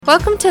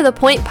Welcome to The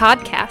Point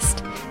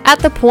Podcast. At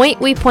The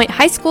Point, we point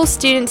high school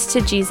students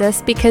to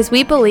Jesus because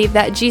we believe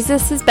that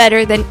Jesus is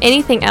better than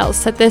anything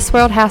else that this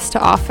world has to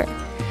offer.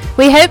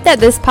 We hope that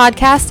this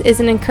podcast is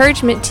an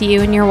encouragement to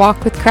you in your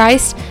walk with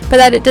Christ, but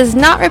that it does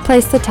not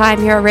replace the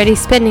time you're already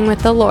spending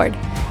with the Lord.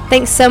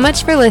 Thanks so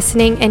much for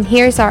listening, and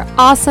here's our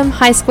awesome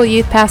high school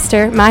youth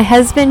pastor, my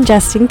husband,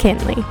 Justin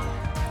Kinley.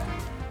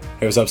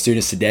 Hey, what's up,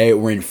 students? Today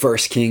we're in 1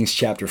 Kings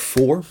chapter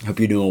 4. Hope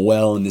you're doing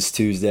well on this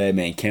Tuesday.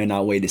 Man,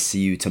 cannot wait to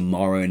see you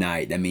tomorrow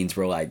night. That means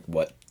we're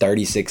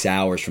 36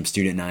 hours from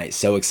student night.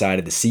 So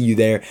excited to see you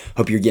there.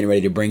 Hope you're getting ready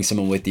to bring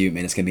someone with you.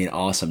 Man, it's going to be an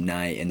awesome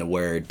night in the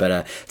Word.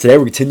 But today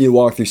we're continuing to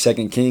walk through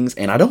 2 Kings,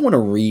 and I don't want to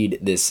read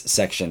this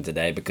section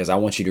today because I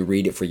want you to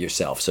read it for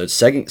yourself. So it's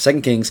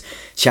 2 Kings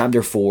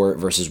chapter 4,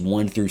 verses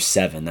 1 through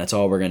 7. That's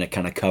all we're going to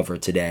kind of cover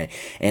today.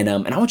 And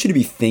I want you to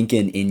be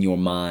thinking in your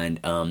mind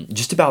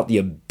just about the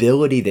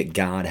ability that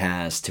God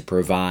has to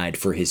provide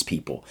for His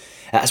people.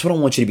 That's what I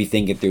want you to be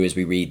thinking through as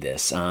we read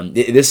this.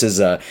 This is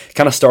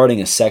kind of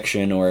starting a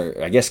section, or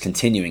I guess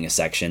continuing a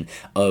section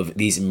of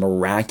these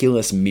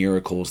miraculous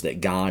miracles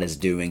that God is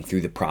doing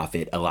through the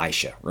prophet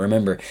Elisha.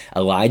 Remember,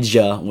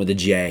 Elijah with a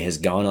J has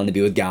gone on to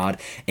be with God,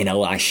 and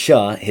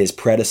Elisha, his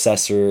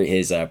predecessor,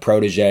 his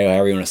protege,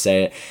 however you want to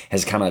say it,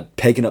 has kind of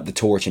taken up the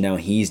torch, and now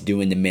he's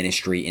doing the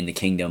ministry in the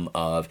kingdom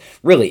of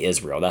really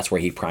Israel. That's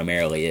where he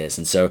primarily is.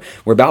 And so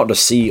we're about to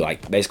see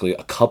basically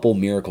a couple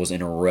miracles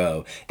in a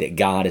row that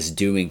God is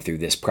doing through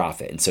this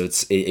prophet. And so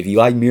if you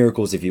like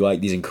miracles, if you like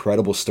these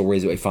incredible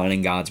stories that we find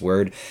in God's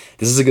Word,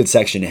 this is a good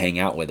section to hang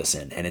out with us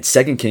in. And it's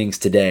 2 Kings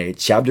today,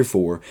 chapter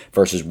 4,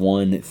 verses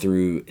 1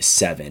 through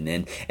 7.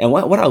 And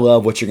what I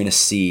love, what you're going to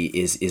see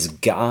is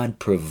God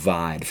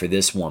provide for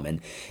this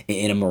woman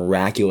in a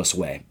miraculous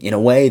way, in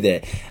a way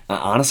that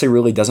honestly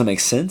really doesn't make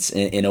sense,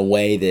 in a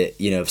way that,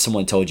 if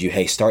someone told you,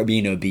 hey, start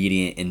being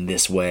obedient in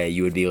this way,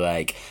 you would be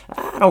like,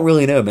 I don't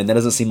really know, man, that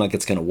doesn't seem like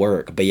it's going to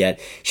work. But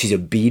yet she's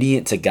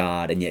obedient to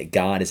God, and yet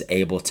God is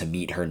able to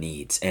meet her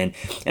needs. And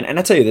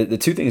I tell you, the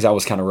two things I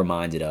was kind of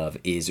reminded of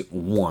is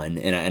one,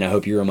 and I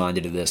hope you're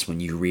reminded of this when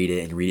you read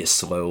it and read it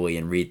slowly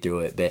and read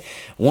through it. But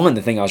one,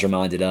 the thing I was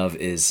reminded of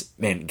is,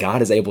 man,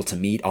 God is able to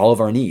meet all of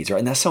our needs, right?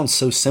 And that sounds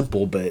so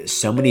simple, but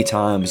so many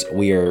times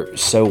we are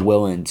so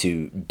willing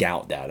to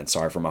doubt that. And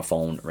sorry for my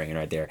phone ringing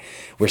right there.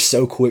 We're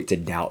so quick to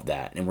doubt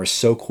that, and we're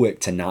so quick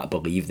to not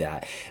believe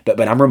that.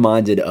 But I'm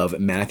reminded of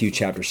Matthew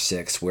chapter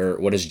 6, where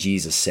what does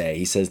Jesus say?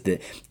 He says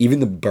that even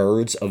the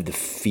birds of the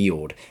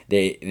field,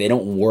 they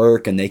don't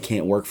work and they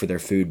can't work for their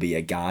food, but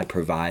yet God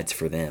provides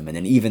for them. And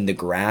then even the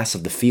grass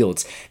of the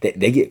fields,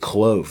 they get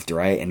clothed,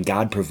 right? And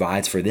God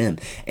provides for them.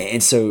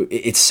 And so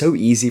it's so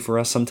easy for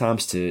us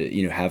sometimes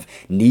to, have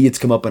needs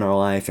come up in our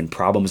life and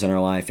problems in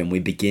our life, and we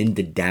begin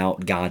to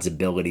doubt God's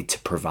ability to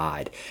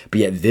provide. But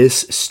yet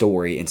this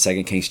story in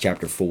 2 Kings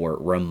chapter 4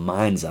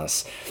 reminds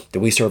us that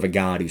we serve a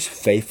God who's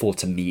faithful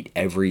to meet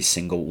every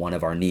single one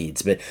of our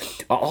needs. But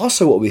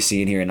also what we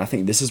see in here, and I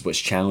think this is what's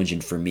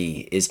challenging for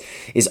me, is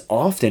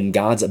often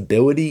God's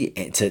ability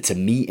to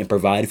meet and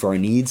provide for our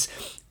needs.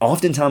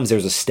 Oftentimes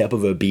there's a step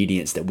of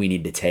obedience that we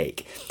need to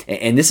take.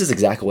 And this is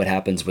exactly what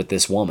happens with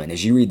this woman.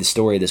 As you read the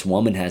story, this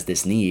woman has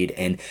this need,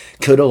 and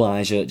could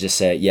Elijah just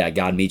say, yeah,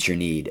 God meets your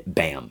need,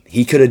 bam.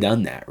 He could have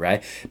done that,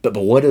 right? But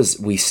what does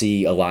we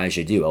see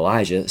Elijah do?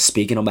 Elijah,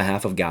 speaking on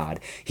behalf of God,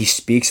 he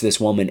speaks to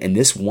this woman, and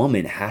this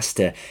woman has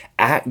to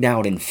act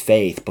out in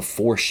faith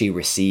before she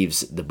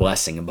receives the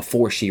blessing and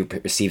before she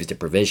receives the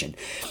provision.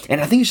 And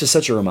I think it's just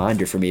such a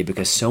reminder for me,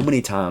 because so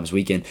many times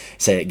we can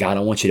say, God, I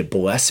want you to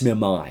bless me in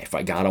my life.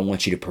 God, I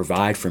want you to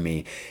provide for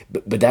me.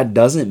 But that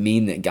doesn't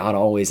mean that God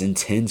always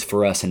intends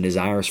for us and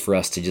desires for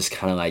us to just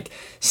kind of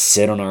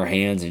sit on our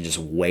hands and just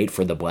wait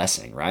for the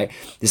blessing, right?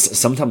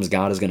 Sometimes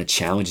God is going to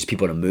challenge His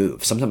people to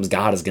move. Sometimes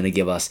God is going to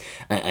give us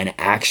an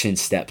action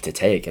step to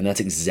take. And that's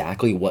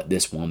exactly what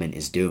this woman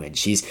is doing.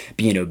 She's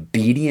being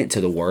obedient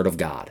to the Word of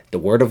God. The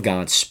Word of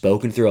God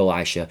spoken through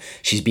Elisha.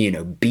 She's being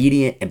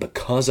obedient, and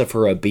because of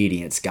her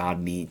obedience,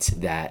 God meets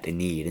that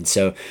need. And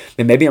so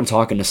maybe I'm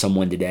talking to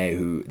someone today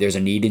who there's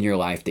a need in your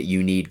life that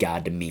you need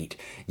God to meet.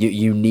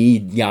 You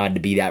need God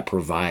to be that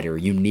provider.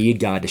 You need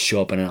God to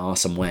show up in an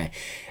awesome way.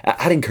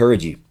 I'd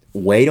encourage you,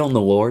 wait on the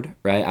Lord,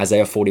 right?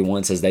 Isaiah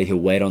 41 says, they who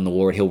wait on the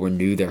Lord, He'll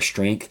renew their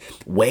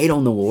strength. Wait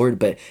on the Lord,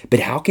 but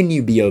how can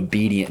you be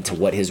obedient to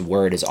what His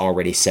Word has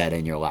already said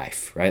in your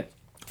life, right?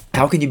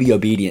 How can you be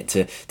obedient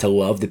to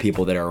love the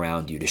people that are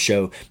around you, to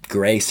show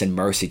grace and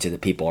mercy to the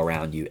people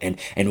around you, and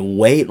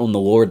wait on the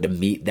Lord to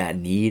meet that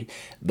need,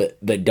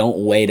 but don't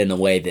wait in a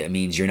way that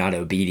means you're not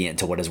obedient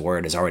to what His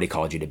Word has already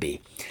called you to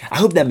be. I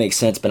hope that makes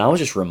sense, but I was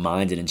just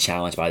reminded and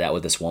challenged by that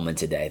with this woman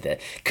today, that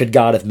could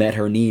God have met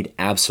her need?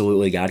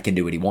 Absolutely, God can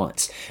do what He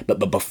wants. But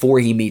before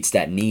He meets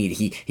that need,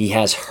 He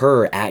has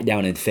her act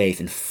down in faith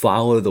and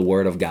follow the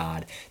Word of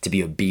God to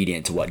be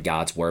obedient to what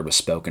God's Word was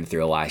spoken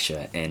through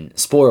Elisha. And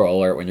spoiler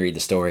alert, when you read the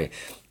story, story,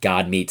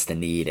 God meets the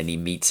need, and he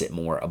meets it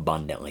more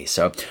abundantly.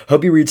 So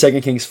hope you read 2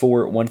 Kings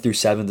 4, 1 through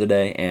 7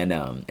 today. And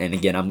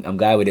again, I'm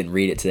glad we didn't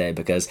read it today,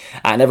 because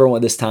I never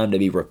want this time to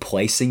be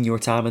replacing your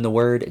time in the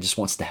Word. It just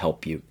wants to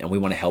help you, and we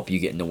want to help you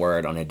get in the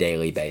Word on a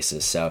daily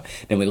basis. So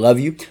then we love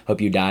you. Hope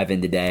you dive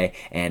in today,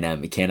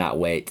 and we cannot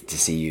wait to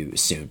see you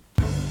soon.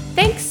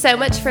 Thanks so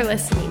much for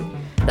listening.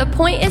 The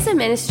Point is a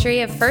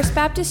ministry of First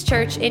Baptist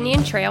Church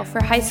Indian Trail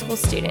for high school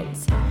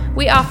students.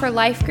 We offer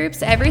life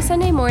groups every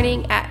Sunday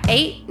morning at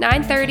 8,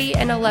 9:30,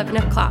 and 11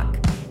 o'clock,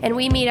 and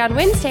we meet on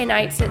Wednesday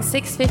nights at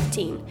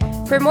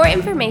 6:15. For more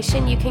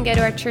information, you can go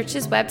to our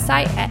church's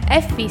website at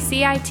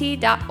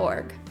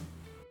fbcit.org.